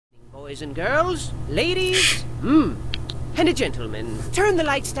boys and girls, ladies, and gentlemen, turn the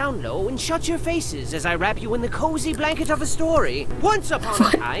lights down low and shut your faces as I wrap you in the cozy blanket of a story. Once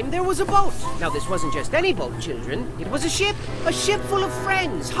upon a time, there was a boat. Now, this wasn't just any boat, children. It was a ship full of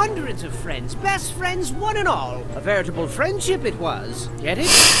friends, hundreds of friends, best friends, one and all. A veritable friendship it was. Get it?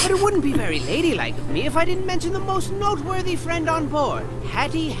 But it wouldn't be very ladylike of me if I didn't mention the most noteworthy friend on board,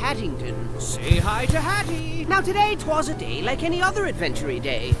 Hattie Hattington. Say hi to Hattie. Now, today, 'twas a day like any other adventure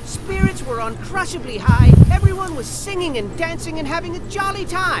day. Spirits were uncrushably high. Everyone was singing and dancing and having a jolly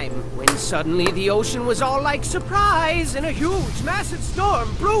time, when suddenly the ocean was all like surprise, and a huge, massive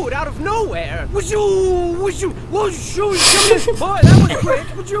storm brewed out of nowhere. Whooshoo, whooshoo, whooshoo, boy, that was quick.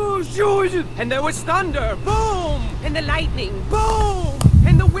 Whooshoo, and there was thunder, boom, and the lightning, boom,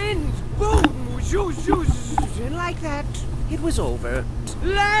 and the wind, boom, whooshoo, and like that, it was over.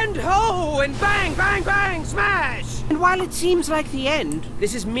 Land ho! And bang, bang, bang, smash! And while it seems like the end,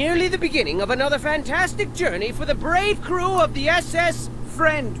 this is merely the beginning of another fantastic journey for the brave crew of the SS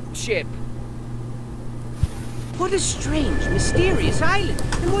Friendship. What a strange, mysterious island.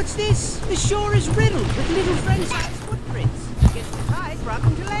 And what's this? The shore is riddled with little friend-sized footprints. Guess the tide brought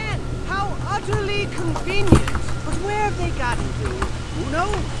them to land. How utterly convenient. But where have they gotten to? Who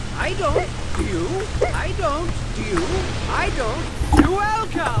knows? I don't. Do you? I don't. Do you? I don't.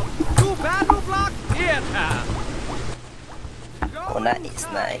 Welcome to Battleblock Theater. Oh,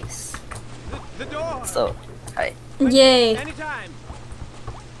 nice. The door. So, hi. Yay. Anytime.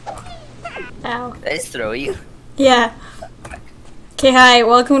 Ow. Did I just throw you? Yeah. Okay, hi.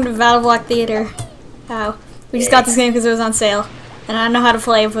 Welcome to Battleblock Theater. Ow. We just got this game because it was on sale. And I don't know how to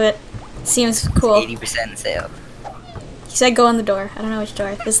play, but it seems cool. 80% sale. He said go in the door. I don't know which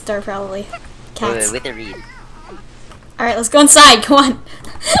door. This door probably. Cats. With a read. Alright, let's go inside. Come on.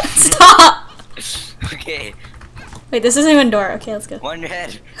 Stop! Okay. Wait, this isn't even a door. Okay, let's go. One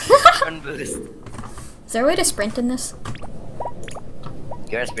red. One boost. Is there a way to sprint in this?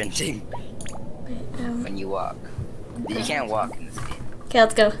 You're sprinting Wait, when you walk. You can't walk in this game. Okay,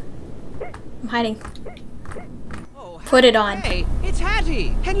 let's go. I'm hiding. Put it on. Hey, it's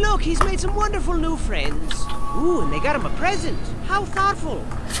Hattie. And look, he's made some wonderful new friends. Ooh, and they got him a present. How thoughtful.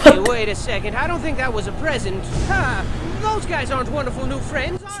 Hey, wait a second. I don't think that was a present. Ha! Those guys aren't wonderful new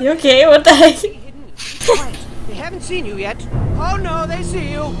friends. Is he okay? What the heck? Quiet. They haven't seen you yet. Oh no, they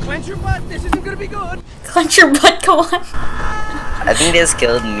see you. Clench your butt. This isn't gonna be good. Clench your butt, come on. I think this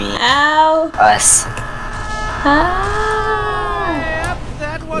killed me. Ow. Us. Ah. Yep,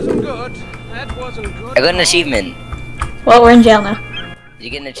 that wasn't good. That wasn't good. I got an achievement. Well, we're in jail now. Did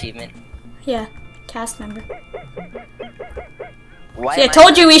you get an achievement? Yeah, cast member. Why See, I am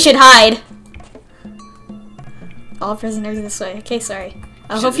told you we should hide. All prisoners this way. Okay, sorry.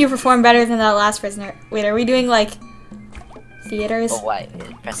 I hope you perform better than that last prisoner. Wait, are we doing like theaters? Oh, Y.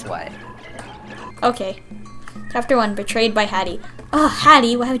 Press Y. Okay. Chapter 1, Betrayed by Hattie. Oh,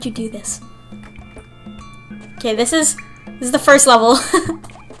 Hattie, why would you do this? Okay, this is the first level.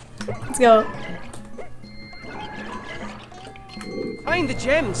 Let's go. Find the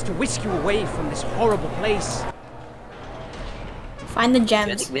gems to whisk you away from this horrible place. Find the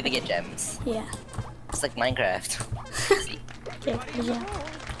gems. We have to get gems. Yeah. It's like Minecraft. See? Okay, yeah.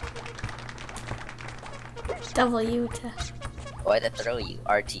 W to... Oh, I had to throw you.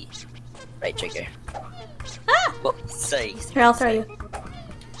 RT. Right trigger. Ah! Oh, sorry. Here, I'll throw you.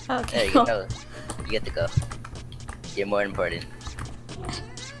 There Okay, you cool. go. You get to go. You're more important.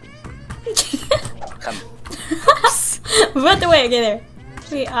 Come. Move out the way. Okay, there.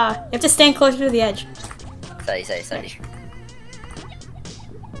 Wait, you have to stand closer to the edge. Sorry.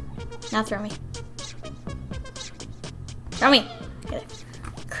 Now throw me. Throw me. Okay.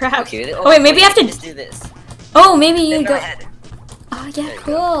 Crap. Okay, Oh wait, maybe I have to. just do this. Oh, maybe you Then go. ahead. Oh yeah, There you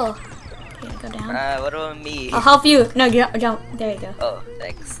cool. Okay, go down. What about me? I'll help you. No, jump. There you go. Oh,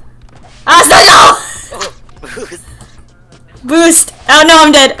 thanks. Ah, no! Oh, boost. Boost. Oh no,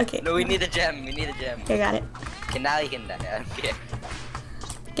 I'm dead. Okay. No, we need a gem. Okay, got it. Okay, now you can die. Okay.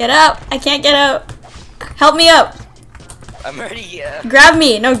 Get up. I can't get up. Help me up. I'm already Grab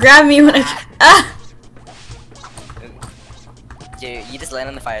me. No, grab me when I. Ah. You just land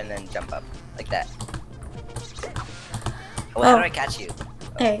on the fire and then jump up. Like that. Oh, how do I catch you?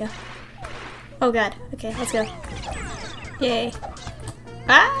 There you go. Oh god. Okay, let's go. Yay.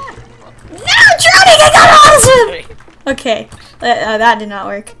 Ah! No, drowning! I got awesome! Okay, that did not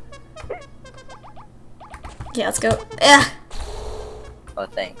work. Okay, let's go. Ugh. Oh,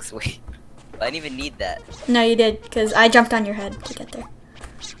 thanks. Wait. I didn't even need that. No, you did, because I jumped on your head to get there.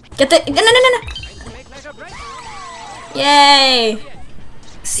 Get the. No! Yay!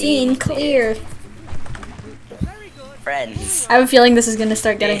 Scene clear. friends. I have a feeling this is gonna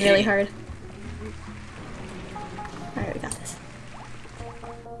start getting really hard. Alright, we got this.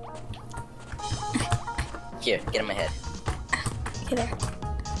 Here, get in my head. Okay, there.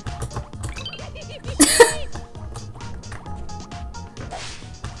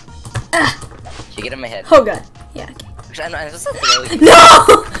 Here, get in my head. Oh god. Yeah, okay. Actually, I'm supposed to throw you.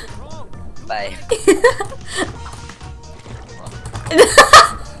 No! Bye.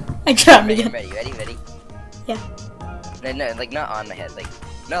 I dropped Ready, again. ready? Yeah. No, like not on my head, like,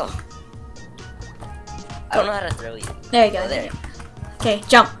 no. I don't know how to throw you. There you go. Oh, there. Okay,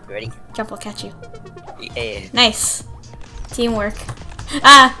 jump. You ready? Jump, I'll catch you. Yeah. Nice. Teamwork.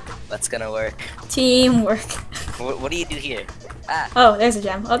 Ah! What's gonna work? Teamwork. What do you do here? Ah, Oh, there's a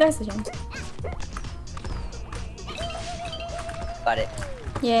gem. Oh, there's the gem. got it.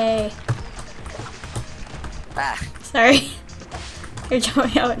 Yay. Ah, Sorry. You're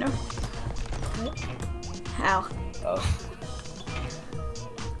jumping out. No. Ow. oh.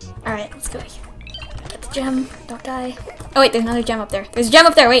 Alright, let's go here. Get the gem. Don't die. Oh, wait, there's another gem up there. There's a gem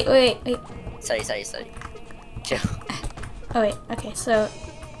up there. Wait. Sorry. Chill. Oh, wait. Okay, so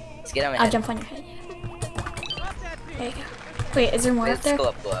Let's get on my I'll head. jump on your head. There you go. Wait, is there more up Let's there? go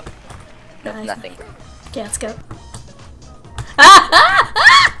up. No, Nice. nothing. Okay, let's go.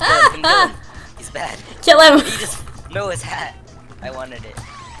 Ah! Kill him. He's bad. Kill him! He just, no, his hat. I wanted it.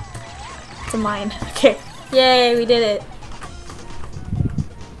 It's mine. Okay. Yay, we did it.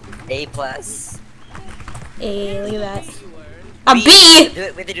 A+. Hey, look at that. A B! Do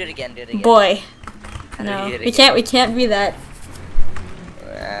it. We have to do it again. Boy. How do No, do it we again? can't be that.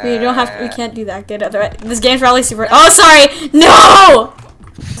 We can't do that good. Otherwise, this game's probably super. Oh, sorry! No!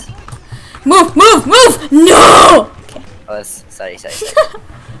 Move! No! Okay. Oh, sorry.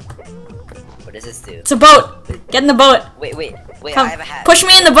 What does this do? It's a boat. Get in the boat. Wait, Come. I have a hat. Push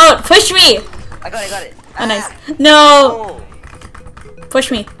me in the boat. Push me. I got it. Oh, nice. No. Oh.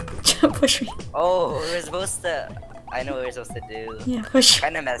 Push me. Push me. Oh, we're supposed to. I know what we're supposed to do. Yeah, push.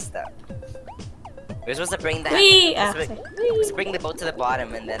 Kinda messed up. We're supposed to bring the Wee. hat. Ah, We're sorry. supposed to bring the boat to the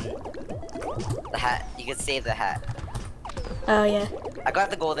bottom and then the hat. You can save the hat. Oh yeah. I got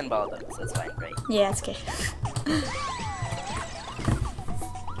the golden ball though, so it's fine, right? Yeah, it's okay.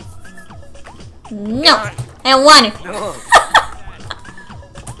 No, I don't want it. No.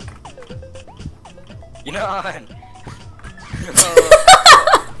 You're not on.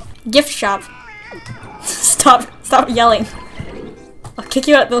 No. Gift shop. Stop yelling. I'll kick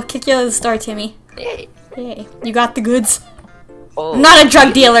you out. They'll kick you out of the store, Timmy. Hey. Hey, you got the goods. Oh, I'm not a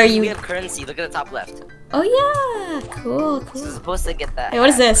drug dealer, We you. have currency. Look at the top left. Oh yeah, cool. So we're supposed to get that. Hey, what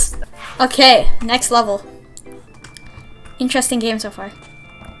is hat this? first. Okay, next level. Interesting game so far.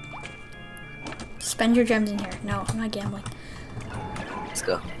 Spend your gems in here. No, I'm not gambling. Let's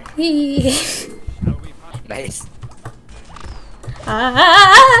go. Whee. Nice.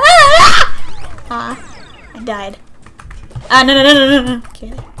 I died. No.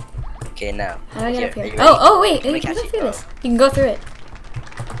 Okay. Okay, now. How do I get up are here? you ready? Oh, wait. Let me You can catch go through you. this. You can go through it.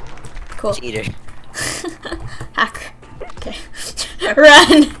 Cool. Cheater. Hacker. Okay.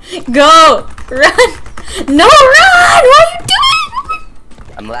 Run! Go! Run! No, run! What are you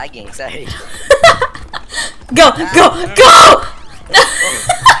doing? I'm lagging. Sorry. Go!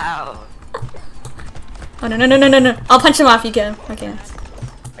 Ow. Oh no. I'll punch him off. You get him. Okay.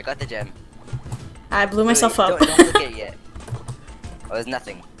 I got the gem. I blew myself Wait, up. Don't look at it yet. Oh, there's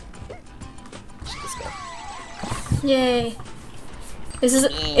nothing. Let's go. Yay. This is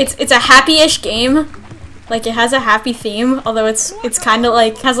it's a happy-ish game. Like it has a happy theme, although it's kind of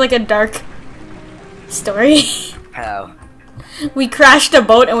like has like a dark story. How? We crashed a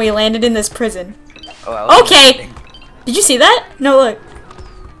boat and we landed in this prison. Oh, I was Okay. listening. Did you see that? No, look.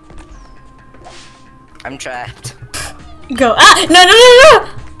 I'm trapped. Go. Ah! No!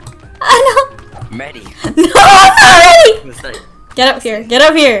 Ah, no! I'm ready. No, I'm not ready! Let's start. Get up here. Get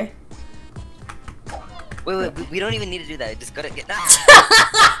up here. Wait, we don't even need to do that. Just gotta get.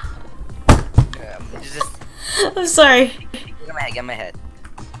 Just I'm sorry. get on my head.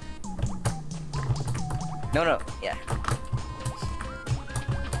 No, yeah.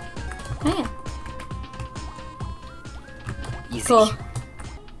 Man. Easy. Cool.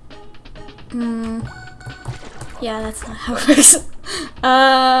 Yeah, that's not how it works.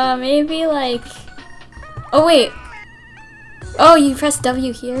 Maybe like. Oh wait. Oh, you press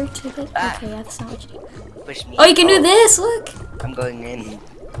W here to get. Ah. Okay, yeah, that's not what you do. Push me. Oh, you can do this. Look. I'm going in.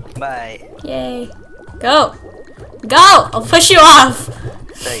 Bye. Yay. Go. Go. I'll push you off.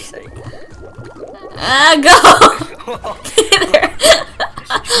 Sorry. Go. There.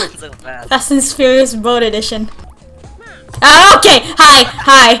 So fast. Fast and Furious Boat Edition. Okay.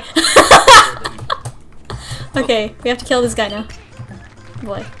 Hi. Okay, we have to kill this guy now.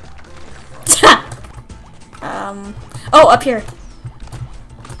 Boy. Oh, up here.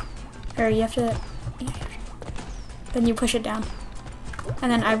 Or you have to... Then you push it down. And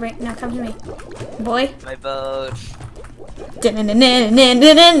then I bring... Now come to me. Boy. My boat.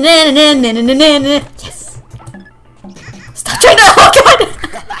 Yes! Stop trying to... Oh, God!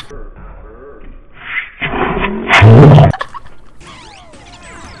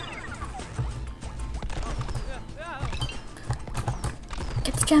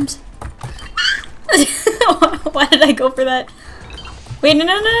 Get the gems. Why did I go for that? Wait, no,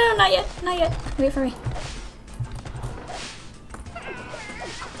 not yet, not yet. Wait for me.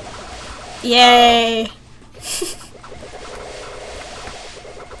 Yay!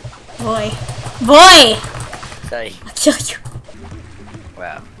 Boy. Boy! Sorry. I'll kill you.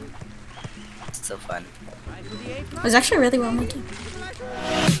 Wow. So fun. It was actually really well made. You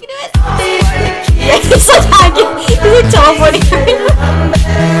do it! Yeah, he's like hacking. He's like teleporting.